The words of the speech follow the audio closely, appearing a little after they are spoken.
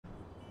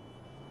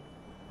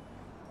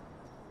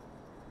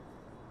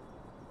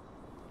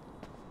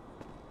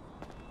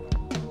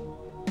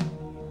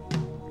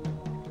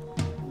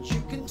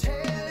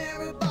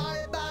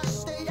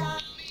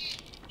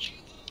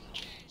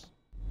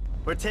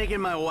We're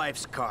taking my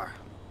wife's car.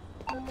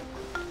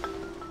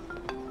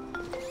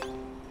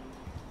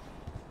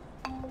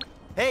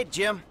 Hey,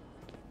 Jim.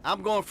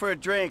 I'm going for a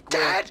drink.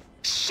 Dad!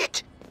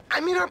 Shit!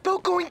 I'm in our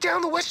boat going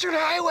down the Western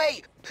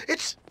Highway!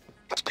 It's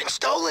been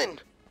stolen!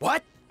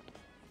 What?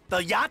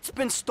 The yacht's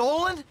been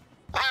stolen?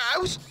 I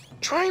was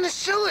trying to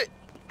sell it.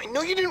 I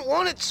know you didn't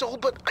want it sold,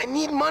 but I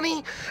need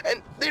money,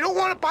 and they don't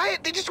want to buy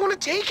it. They just want to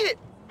take it.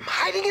 I'm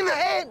hiding in the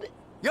head.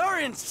 You're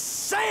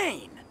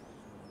insane!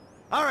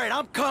 All right,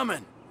 I'm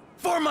coming.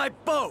 For my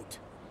boat!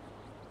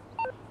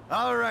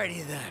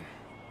 Alrighty then.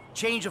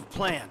 Change of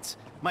plans.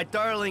 My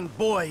darling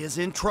boy is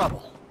in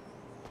trouble.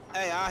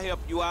 Hey, I'll help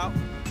you out.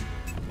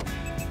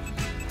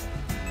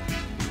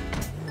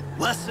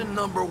 Lesson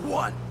number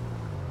 1.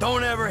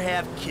 Don't ever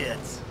have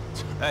kids.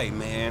 Hey,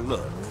 man,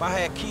 look, if I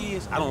had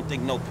kids, I don't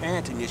think no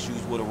parenting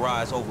issues would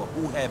arise over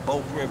who had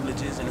boat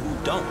privileges and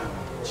who don't.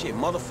 Shit,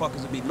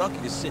 motherfuckers would be lucky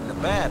to sit in the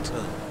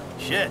bathtub.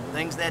 Shit,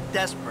 things that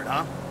desperate,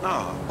 huh?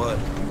 Nah, but,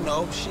 you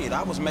know, shit,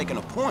 I was making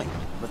a point.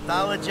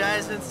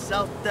 Mythologizing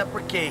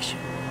self-deprecation.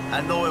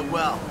 I know it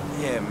well.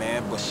 Yeah,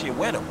 man, but shit,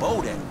 where the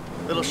boat at?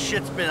 Little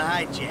shit's been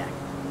hijacked.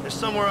 They're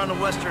somewhere on the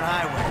Western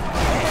Highway.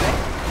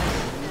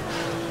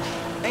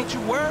 Man, ain't you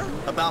worried?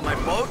 About my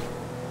boat?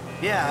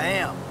 Yeah, I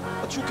am.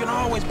 But you can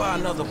always buy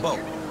another boat.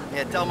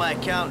 Yeah, tell my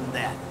accountant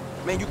that.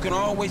 Man, you can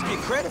always get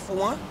credit for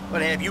one.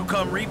 But have you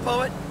come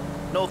repo it?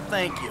 No,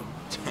 thank you.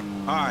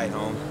 All right,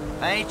 homie.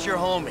 I ain't your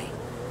homie.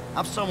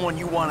 I'm someone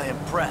you want to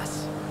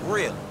impress.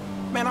 Really?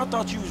 Man, I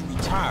thought you was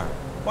retired.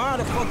 Why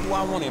the fuck do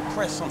I want to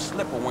impress some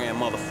slipper-wearing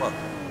motherfucker?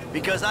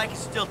 Because I can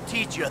still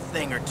teach you a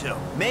thing or two.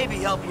 Maybe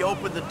help you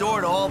open the door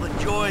to all the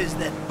joys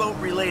that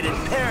boat-related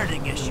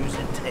parenting issues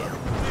entail.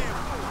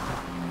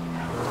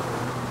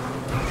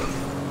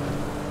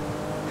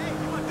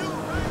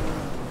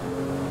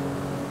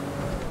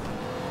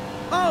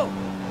 Oh!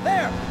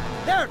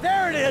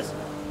 There it is!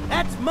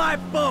 That's my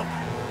boat!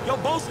 Your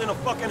boat's in a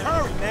fucking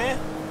hurry, man.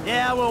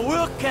 Yeah, well,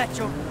 we'll catch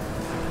him.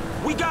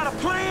 We got a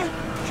plan?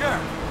 Sure.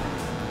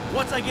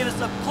 Once I get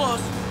us up close,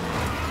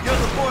 you're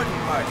the boarding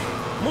party.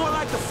 More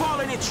like the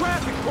falling in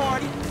traffic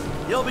party.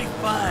 You'll be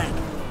fine.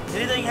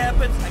 Anything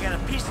happens, I got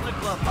a piece in the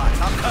glove box.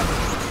 I'll cover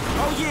you.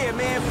 Oh yeah,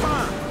 man,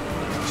 fine.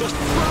 Just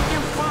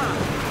fucking fine.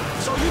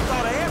 So you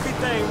thought of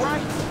everything,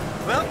 right?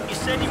 Well, you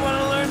said you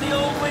want to learn the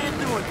old way of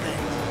doing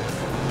things.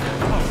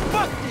 Oh,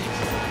 fuck this!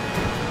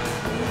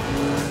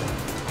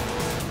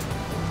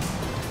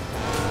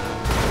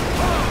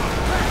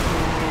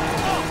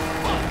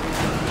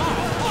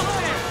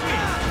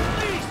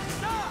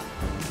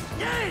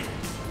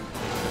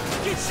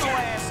 Get your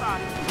ass out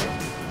of here.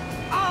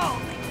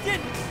 Oh, they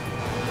didn't!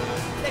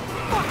 They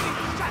fucking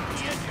shot the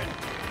engine!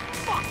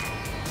 Fuck!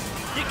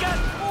 You got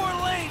 4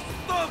 lanes to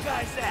throw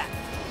guys at!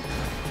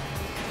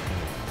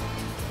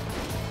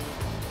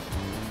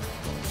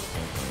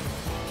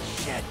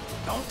 Shit,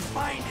 don't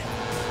find him!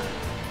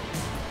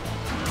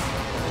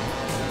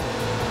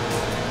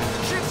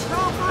 Shit,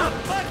 Stomper! The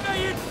fuck are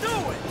you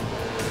doing?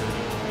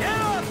 Get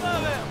off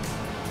of him!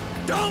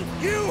 Don't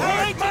you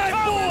hurt my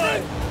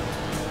boy!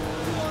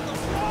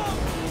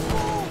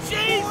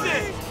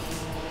 Jesus!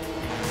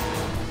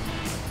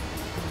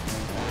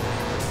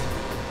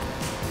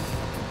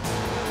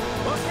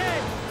 Okay,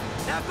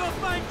 now go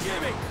find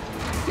Jimmy.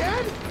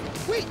 Dad?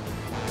 Wait!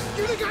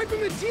 You're the guy from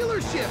the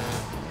dealership!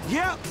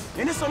 Yep,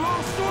 and it's a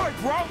long story,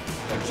 bro.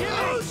 Jimmy!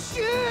 Oh,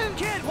 shit!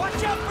 Kid,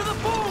 watch out for the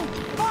boom!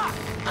 Fuck!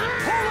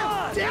 Hold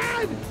on!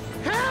 Dad!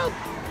 Help!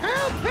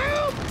 Help!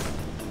 Help!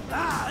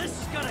 Ah, this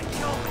is gonna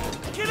kill me.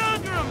 Get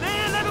under him,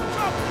 man. Let him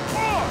drop the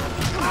car.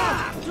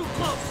 Ah, too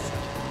close.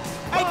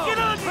 Hey, Oh, get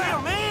under crap.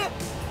 him, man.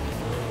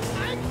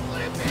 I'm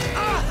flipping!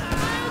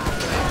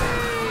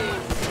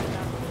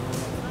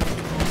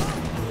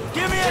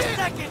 Give me a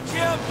second,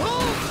 Jim.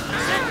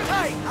 Sit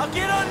tight. I'll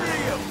get under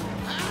you.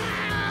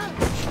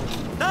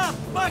 The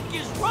fuck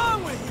is wrong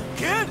with you,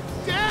 kid?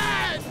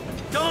 Dad!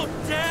 Don't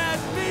dad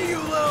me, you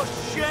little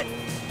shit.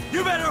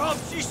 You better hope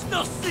she's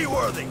still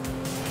seaworthy.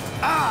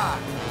 Ah,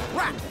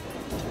 crap.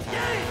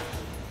 Yeah.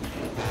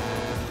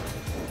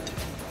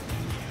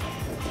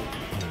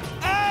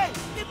 Hey,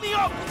 get me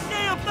off this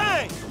damn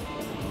thing.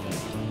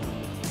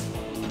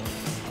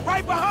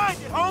 Right behind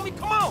it, homie.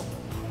 Come on.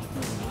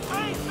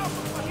 I ain't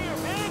jumping for here,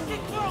 man.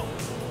 Get close.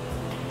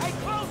 Hey,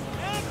 close,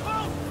 man.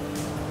 Close.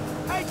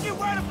 Hey, get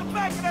right up the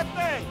back of that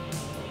thing.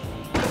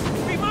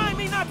 Remind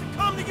me not to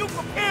come to you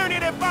for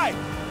parenting advice.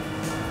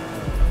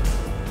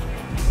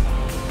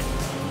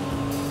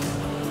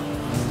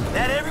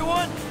 That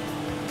everyone?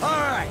 All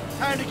right,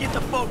 time to get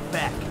the boat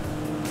back.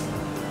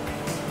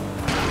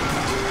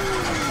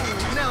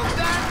 Now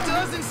that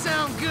doesn't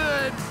sound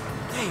good!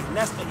 Damn,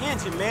 that's the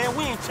engine, man.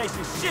 We ain't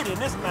chasing shit in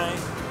this thing.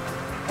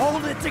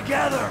 Hold it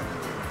together.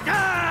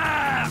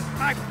 Ah,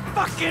 my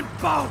fucking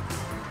boat.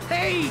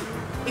 Hey!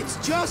 It's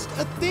just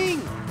a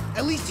thing!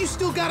 At least you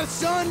still got a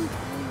son!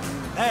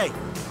 Hey,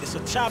 it's a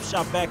chop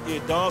shop back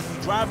there, dog.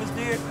 You drivers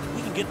there,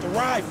 we can get the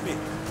ride fixed.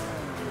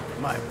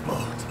 My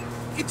boat.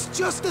 It's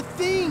just a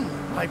thing!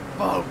 My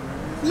boat.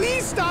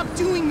 Please stop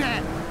doing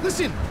that!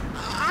 Listen,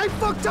 I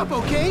fucked up,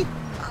 okay?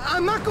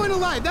 I'm not going to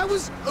lie, that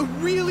was a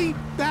really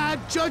bad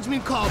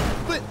judgment call.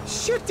 But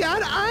shit,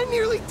 Dad, I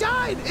nearly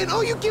died, and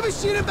all you give a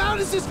shit about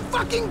is this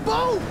fucking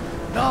boat!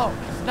 No,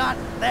 it's not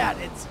that.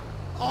 It's...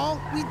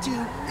 All we do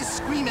is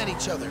scream at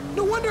each other.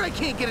 No wonder I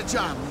can't get a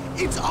job.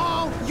 It's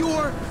all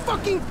your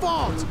fucking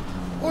fault.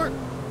 Or,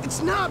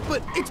 it's not,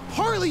 but it's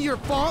partly your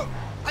fault.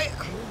 I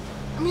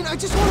mean, I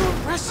just want to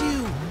impress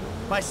you.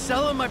 By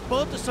selling my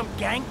boat to some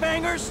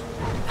gangbangers?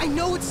 I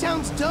know it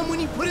sounds dumb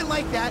when you put it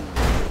like that,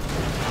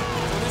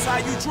 So this how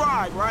you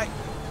drive, right?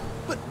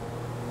 but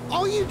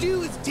all you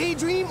do is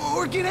daydream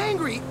or get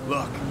angry.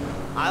 Look,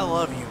 I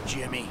love you,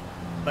 Jimmy,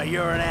 but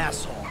you're an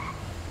asshole.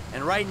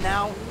 And right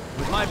now,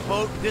 with my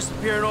boat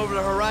disappearing over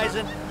the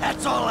horizon,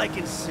 that's all I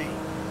can see.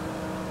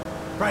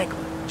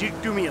 Franklin, would you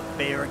do me a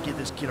favor and give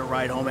this kid a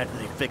ride home after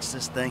they fix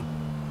this thing?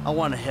 I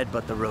want to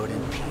headbutt the road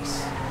in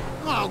peace.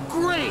 Oh,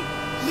 great!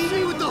 Leave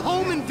me with the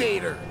home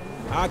invader.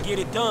 I'll get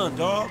it done,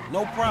 dog.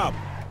 No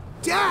problem.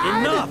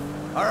 Dad! Enough,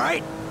 all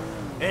right?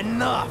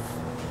 Enough.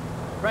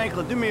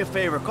 Franklin, do me a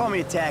favor. Call me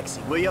a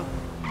taxi, will you?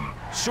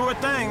 Sure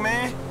thing,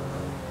 man.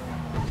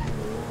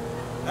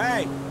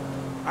 Hey,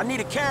 I need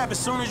a cab as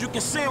soon as you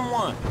can send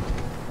one.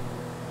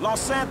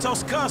 Los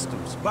Santos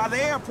Customs, by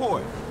the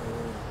airport.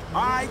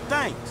 All right,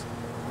 thanks.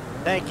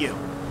 Thank you.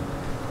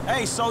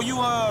 Hey, so you,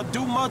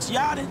 do much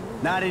yachting?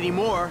 Not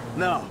anymore.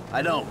 No,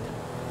 I don't.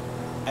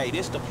 Hey,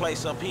 this the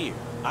place up here.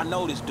 I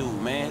know this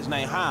dude, man. His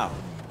name Hal.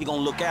 He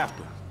gonna look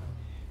after.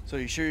 So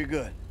you sure you're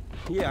good?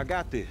 Yeah, I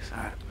got this.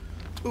 All right.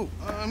 Ooh,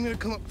 I'm gonna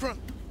come up front.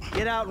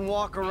 Get out and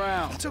walk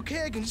around. It's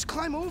okay, I can just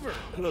climb over.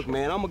 Look,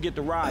 man, I'm gonna get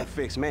the ride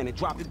fixed, man, and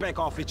drop it back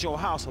off at your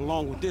house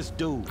along with this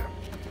dude.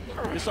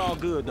 It's all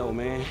good, though,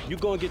 man. You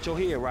gonna get your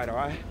head right, all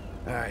right?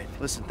 All right.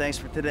 Listen, thanks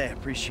for today. I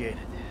appreciate it.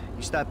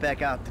 You stop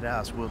back out to the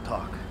house, we'll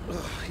talk.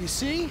 You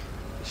see?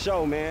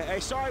 Show, man. Hey,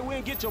 sorry we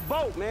didn't get your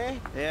boat,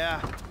 man.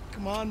 Yeah.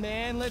 Come on,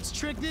 man, let's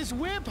trick this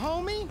whip,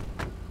 homie.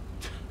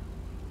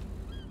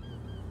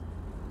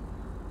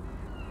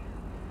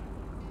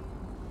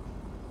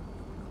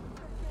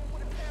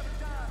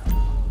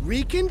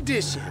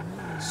 Recondition.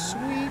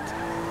 Sweet.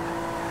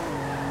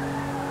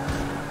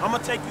 I'm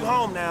gonna take you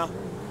home now.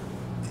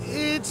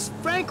 It's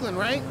Franklin,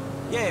 right?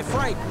 Yeah,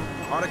 Franklin,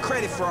 or the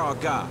credit fraud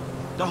guy,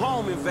 the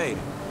home invader.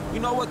 You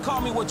know what?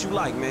 Call me what you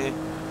like, man.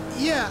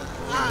 Yeah,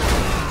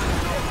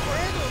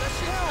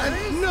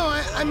 no,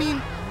 I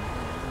mean,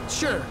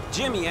 sure,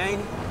 Jimmy,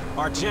 ain't he?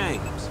 Or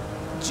James?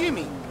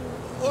 Jimmy.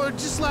 Or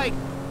just like,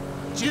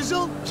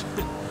 Jizzle?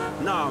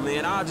 Nah,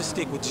 man, I'll just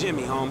stick with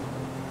Jimmy, homie.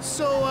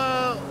 So,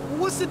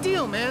 what's the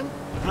deal, man?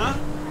 Huh?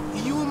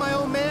 You and my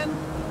old man?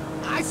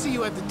 I see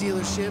you at the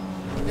dealership,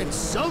 and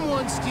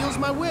someone steals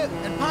my whip,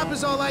 and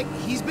Papa's all like,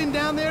 he's been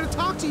down there to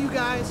talk to you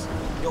guys.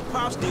 Your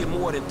pops did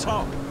more than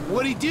talk.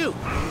 What'd he do?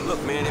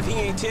 Look, man, if he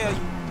ain't tell you,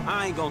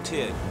 I ain't gonna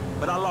tell you.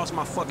 But I lost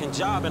my fucking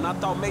job, and I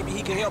thought maybe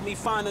he could help me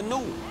find a new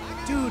one.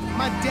 Dude,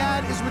 my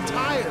dad is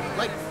retired,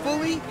 like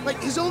fully. Like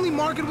his only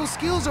marketable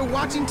skills are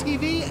watching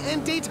TV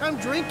and daytime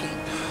drinking.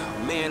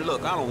 Man,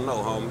 look, I don't know,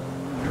 homie.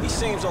 He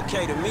seems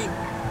okay to me.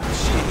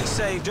 Shit, he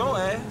saved your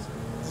ass.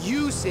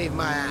 You saved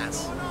my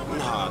ass.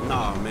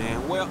 Nah,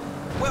 man. Well,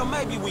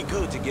 maybe we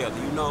good together,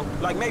 you know?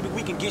 Like, maybe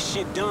we can get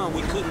shit done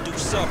we couldn't do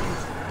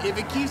separate. If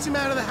it keeps him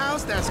out of the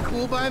house, that's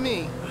cool by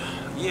me.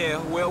 Yeah,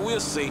 well, we'll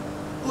see.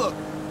 Look,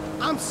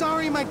 I'm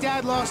sorry my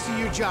dad lost you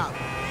your job.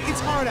 It's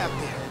hard out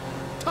there.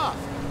 Tough.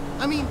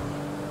 I mean,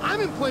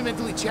 I'm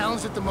employmentally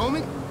challenged at the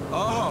moment.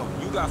 Oh,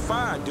 you got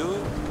fired, dude.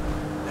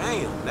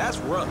 Damn, that's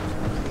rough.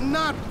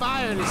 Not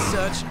fired as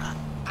such.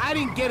 I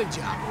didn't get a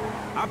job.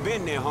 I've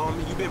been there,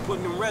 homie. You've been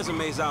putting them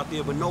resumes out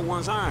there, but no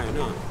one's hiring,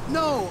 huh?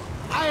 No,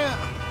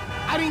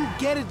 I didn't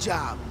get a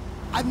job.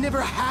 I've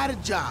never had a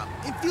job.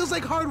 It feels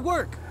like hard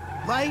work.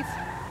 Life,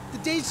 the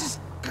days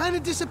just kind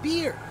of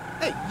disappear.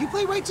 Hey, you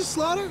play Righteous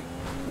Slaughter?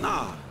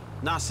 Nah,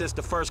 not since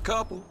the first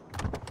couple.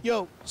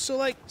 Yo, so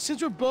like,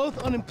 since we're both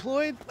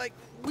unemployed, like,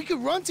 we could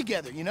run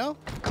together, you know?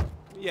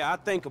 Yeah, I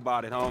think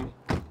about it, homie.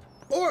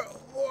 Or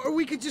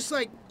we could just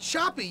like,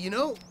 shop it, you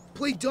know?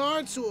 Play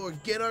darts or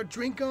get our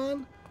drink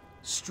on.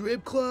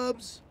 Strip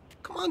clubs.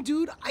 Come on,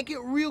 dude, I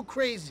get real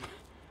crazy.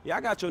 Yeah,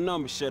 I got your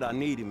number, shit. I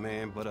need it,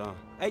 man. But,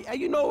 hey,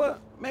 you know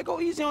what? Man, go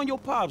easy on your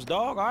pops,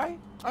 dog, all right?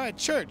 All right,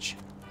 church.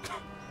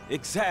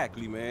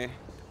 Exactly, man.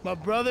 My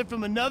brother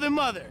from another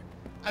mother.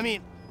 I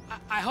mean,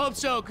 I hope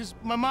so, because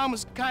my mom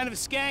was kind of a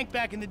skank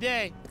back in the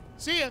day.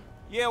 See ya.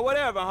 Yeah,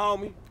 whatever,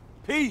 homie.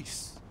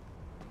 Peace.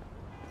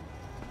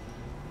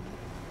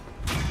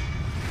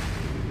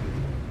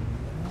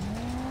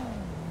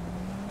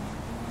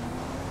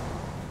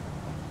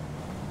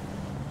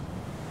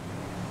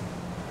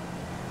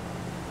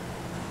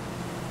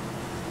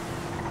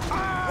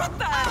 What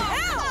the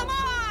hell? Come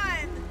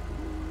on!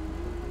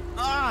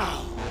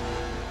 Ow!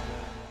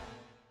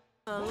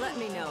 Let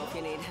me know if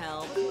you need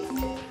help.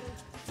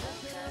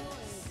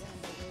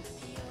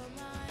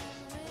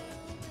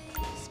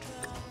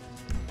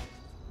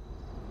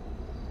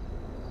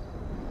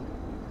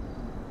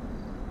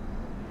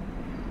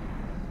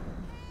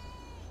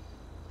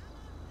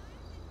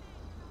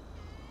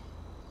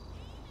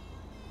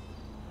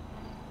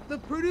 The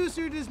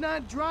producer does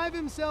not drive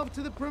himself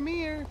to the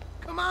premiere.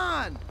 Come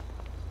on!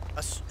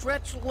 A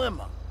stretch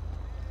limo.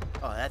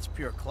 Oh, that's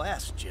pure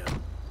class, Jim.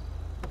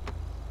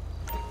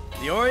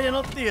 The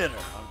Oriental Theater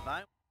on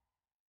Vine.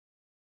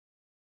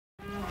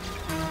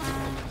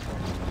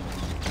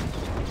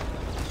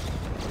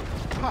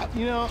 Pop,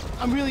 you know,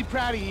 I'm really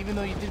proud of you, even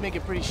though you did make a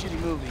pretty shitty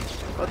movie.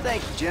 Well,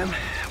 thank you, Jim.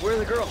 Where are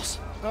the girls?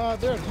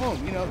 They're at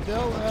home. You know,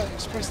 they'll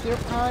express their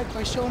pride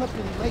by showing up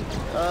really late.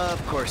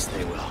 Of course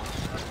they will.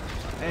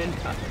 And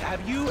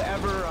have you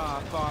ever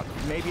thought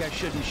maybe I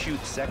shouldn't shoot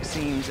sex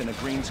scenes in a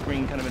green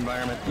screen kind of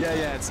environment?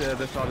 Yeah, it's the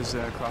thought has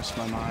crossed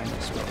my mind, I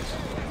suppose.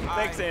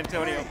 Thanks,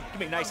 Antonio. Keep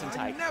me nice and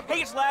tight.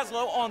 Hey, it's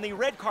Laszlo on the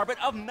red carpet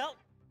of Melt.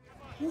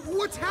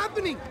 What's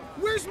happening?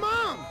 Where's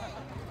Mom?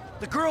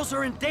 The girls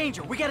are in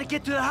danger. We gotta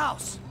get to the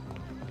house.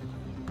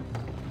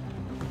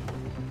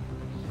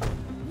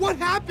 What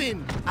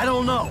happened? I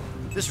don't know.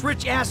 This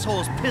rich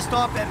asshole is pissed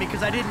off at me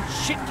because I didn't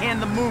shit-can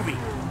the movie.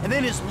 And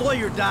then his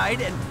lawyer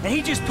died, and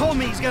he just told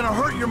me he's gonna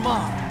hurt your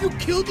mom. You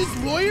killed his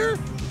lawyer?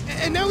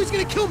 And now he's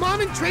gonna kill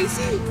Mom and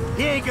Tracy?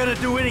 He ain't gonna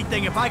do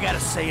anything if I got a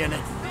say in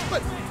it.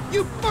 But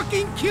you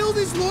fucking killed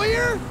his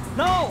lawyer?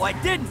 No, I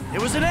didn't.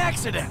 It was an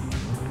accident.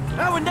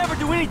 I would never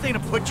do anything to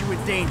put you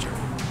in danger.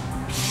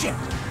 Shit.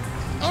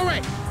 All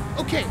right,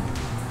 okay.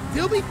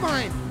 They'll be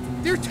fine.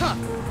 They're tough.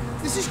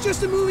 This is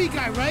just a movie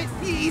guy, right?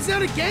 He's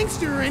not a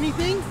gangster or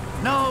anything.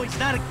 No, he's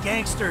not a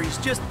gangster. He's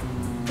just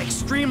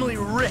extremely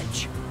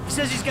rich. He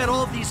says he's got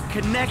all these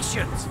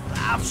connections.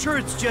 I'm sure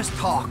it's just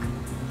talk.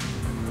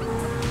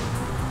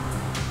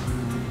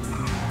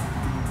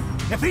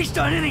 If he's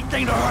done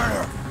anything to hurt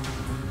her...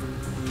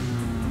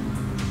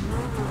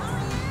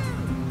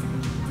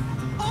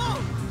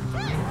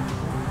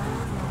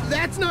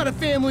 That's not a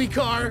family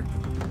car.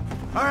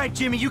 All right,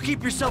 Jimmy, you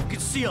keep yourself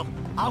concealed.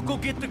 I'll go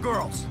get the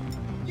girls.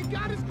 You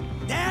gotta...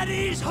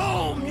 Daddy's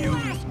home, you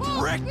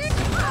prick!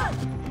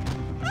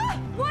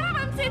 One of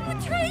them's in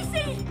with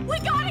Tracy! We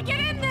gotta get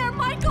in there,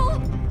 Michael!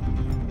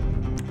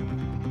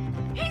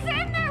 He's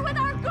in there with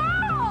our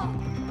girl!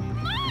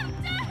 Mom,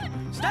 Dad!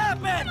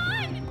 Stop it! Come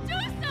on, do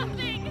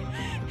something!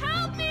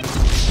 Help me!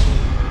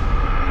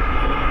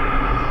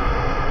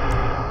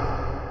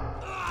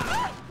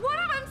 One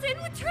of them's in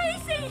with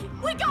Tracy!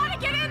 We gotta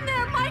get in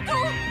there,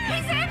 Michael!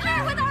 He's in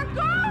there with our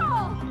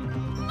girl!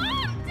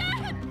 Mom,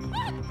 Dad!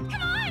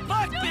 Come on!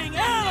 Fucking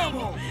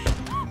animal!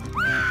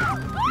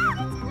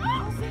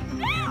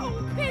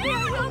 Baby,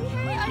 are you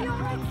okay? Are you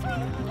alright,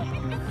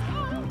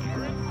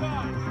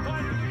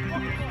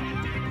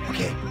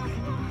 Okay.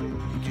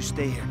 You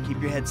stay here.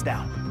 Keep your heads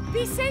down.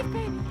 Be safe,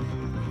 baby.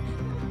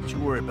 Don't you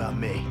worry about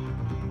me.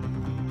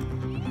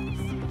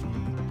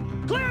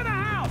 Clear the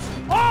house!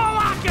 All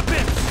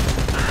occupants!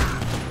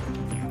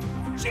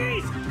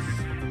 Jesus!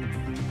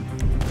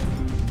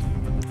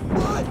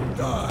 What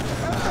the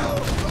hell?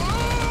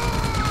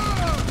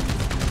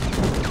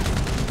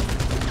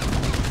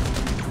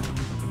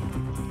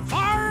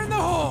 Fire in the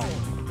hole!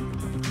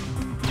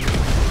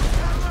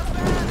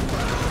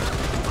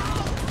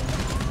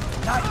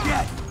 Not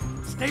yet.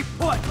 Stay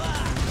put.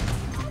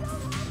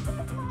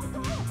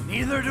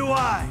 Neither do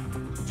I.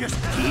 Just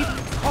keep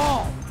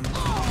calm.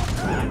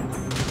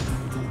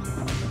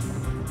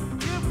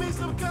 Give me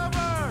some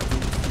cover!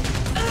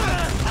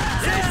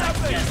 Say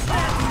something!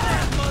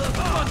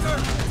 Motherfucker!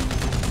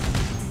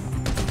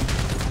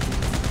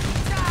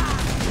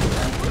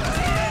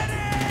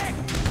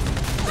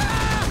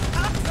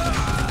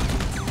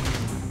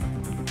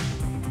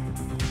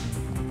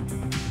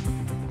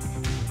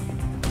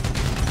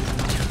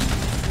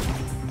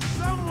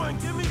 Someone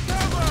give me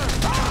cover!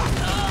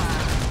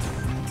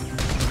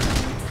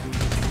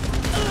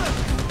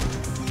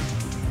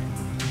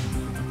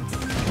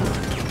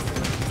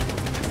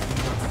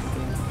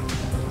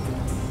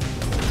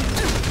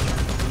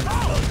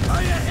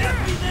 Are you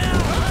happy now?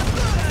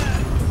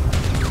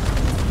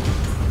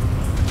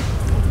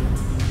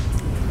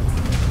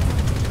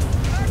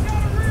 I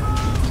gotta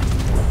reload!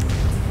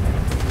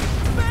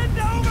 Bend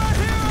over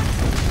here!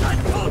 I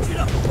told you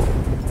to...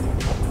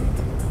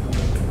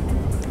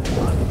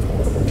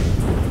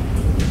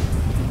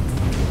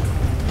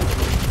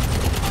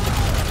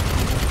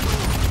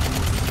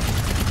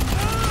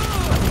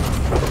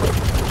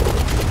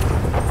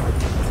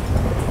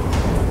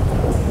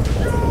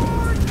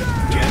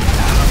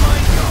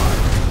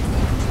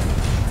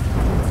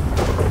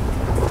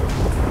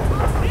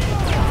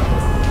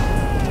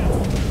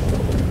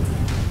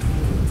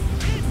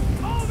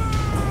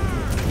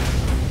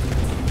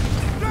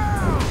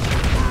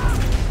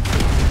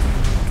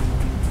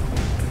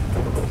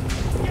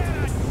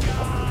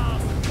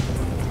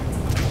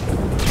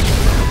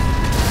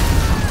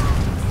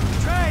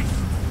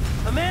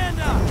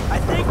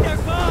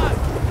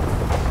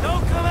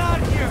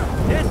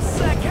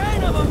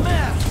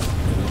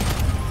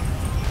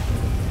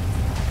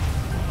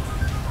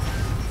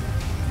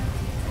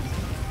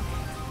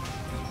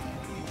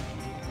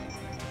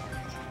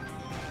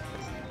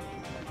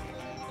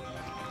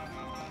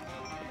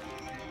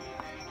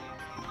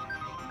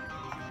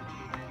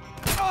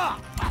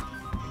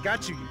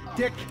 Got you,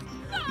 dick.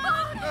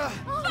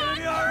 It's gonna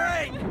be all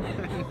right.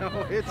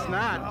 No, it's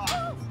not.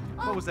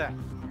 What was that?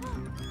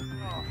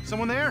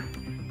 Someone there?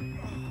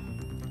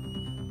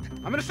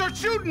 I'm gonna start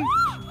shooting!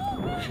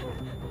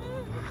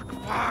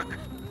 Fuck!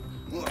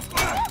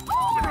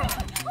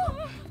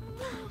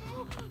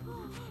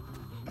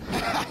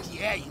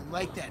 Yeah, you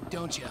like that,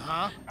 don't you,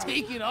 huh?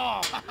 Take it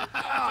all.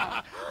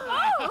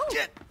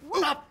 Get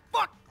the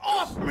fuck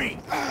off me!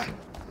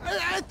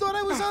 I thought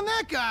I was on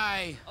that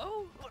guy.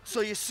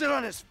 So you sit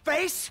on his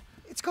face?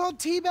 It's called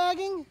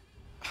teabagging.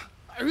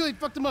 I really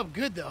fucked him up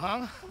good, though,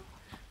 huh? All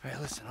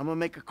right, listen, I'm gonna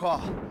make a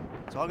call.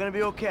 It's all gonna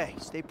be okay.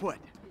 Stay put.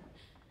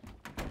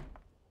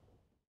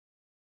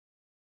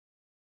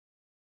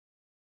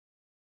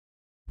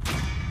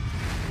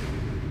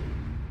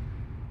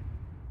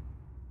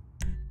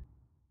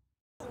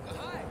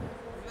 Hi,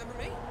 remember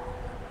me?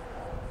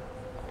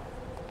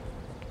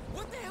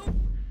 What the hell?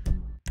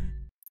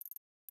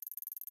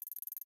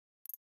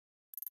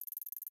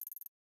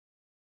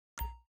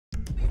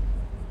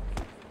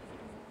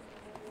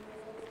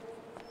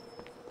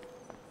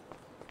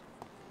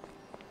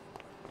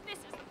 This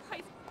is the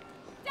place.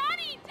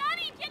 Daddy!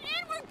 Daddy, get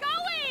in! We're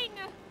going!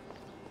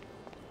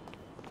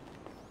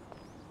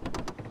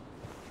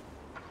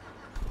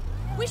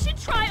 We should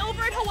try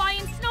over at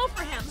Hawaiian Snow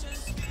for him.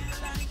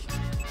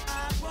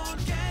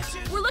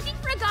 We're looking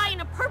for a guy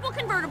in a purple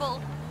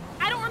convertible.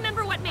 I don't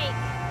remember what make.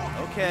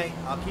 Okay,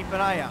 I'll keep an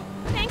eye out.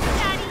 Thanks,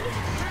 Daddy.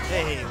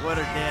 Hey, what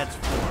are dads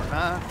for,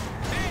 huh?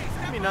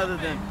 I mean, other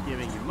than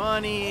giving you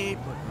money,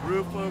 putting a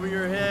roof over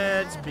your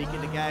head,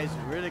 speaking to guys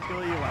who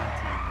ridicule you on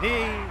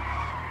TV.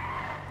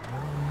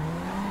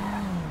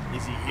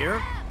 Is he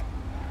here?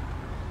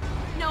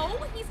 No,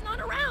 he's not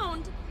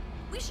around.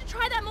 We should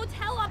try that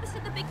motel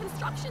opposite the big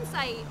construction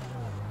site.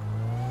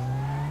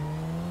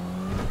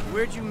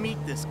 Where'd you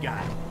meet this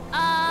guy?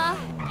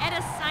 At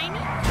a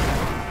signing?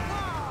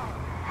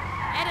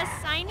 At a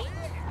signing?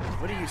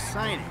 What are you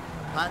signing?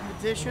 A patent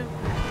petition?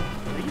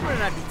 Well, you better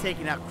not be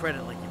taking out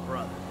credit like your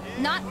brother.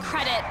 Not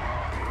credit.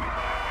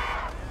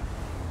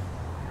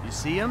 You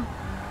see him?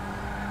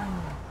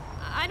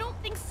 I don't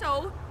think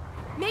so.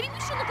 Maybe we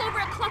should look over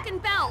at Cluck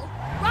and Bell,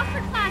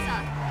 Rockford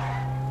Plaza.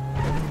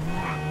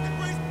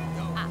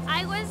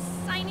 I was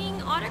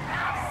signing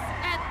autographs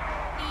at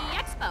the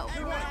expo.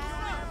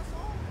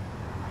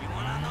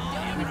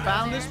 You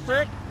found this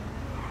prick?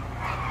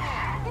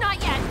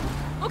 Not yet.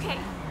 Okay.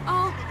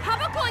 How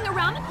about going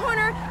around the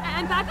corner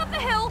and back up the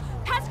hill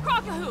past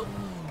Crockahoo?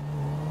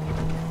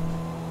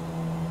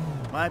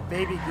 My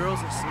baby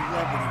girl's a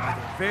celebrity with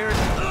her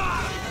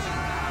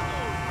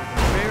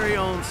very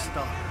own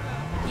star.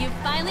 You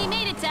finally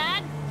made it,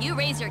 Dad. You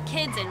raise your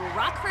kids in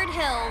Rockford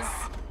Hills.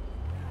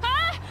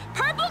 Ah!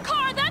 Purple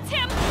car, that's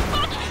him!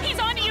 Fuck! He's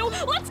on you!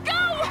 Let's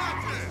go!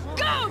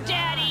 Go,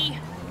 Daddy!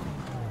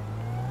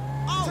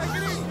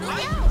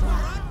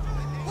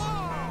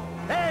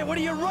 Hey, what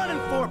are you running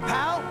for,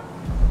 pal?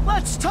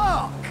 Let's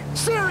talk!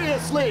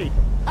 Seriously!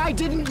 I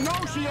didn't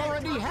know she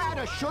already had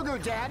a sugar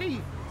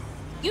daddy.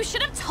 You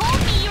should have told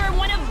me you were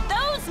one of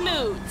those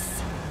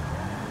moods.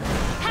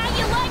 How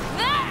you like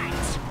that?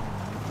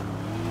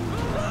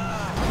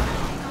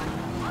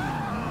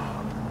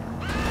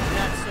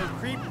 That's so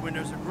creepy when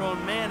there's a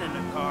grown man in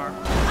the car.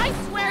 I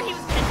swear he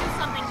was catching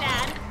something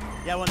bad.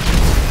 Yeah, well,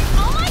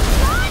 Oh my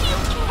God! You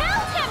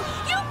killed him!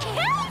 You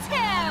killed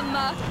him!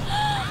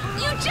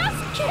 You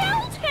just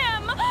killed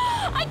him!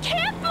 I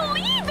can't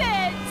believe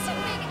it!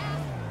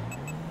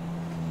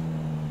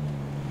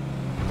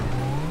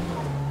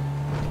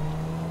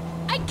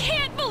 I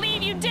can't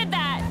believe you did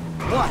that!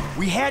 what?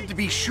 We had to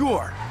be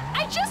sure.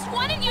 I just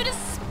wanted you to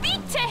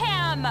speak to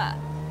him!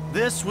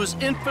 This was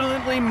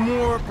infinitely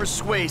more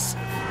persuasive.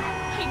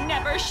 I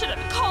never should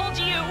have called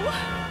you.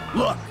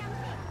 Look,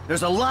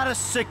 there's a lot of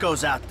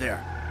sickos out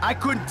there. I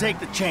couldn't take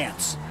the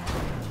chance.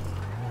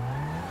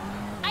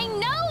 I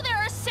know there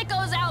are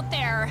sickos out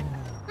there.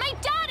 My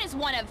dad is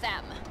one of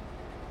them.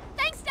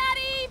 Thanks,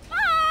 Daddy.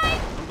 Bye!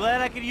 I'm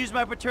glad I could use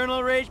my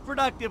paternal rage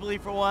productively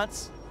for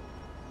once.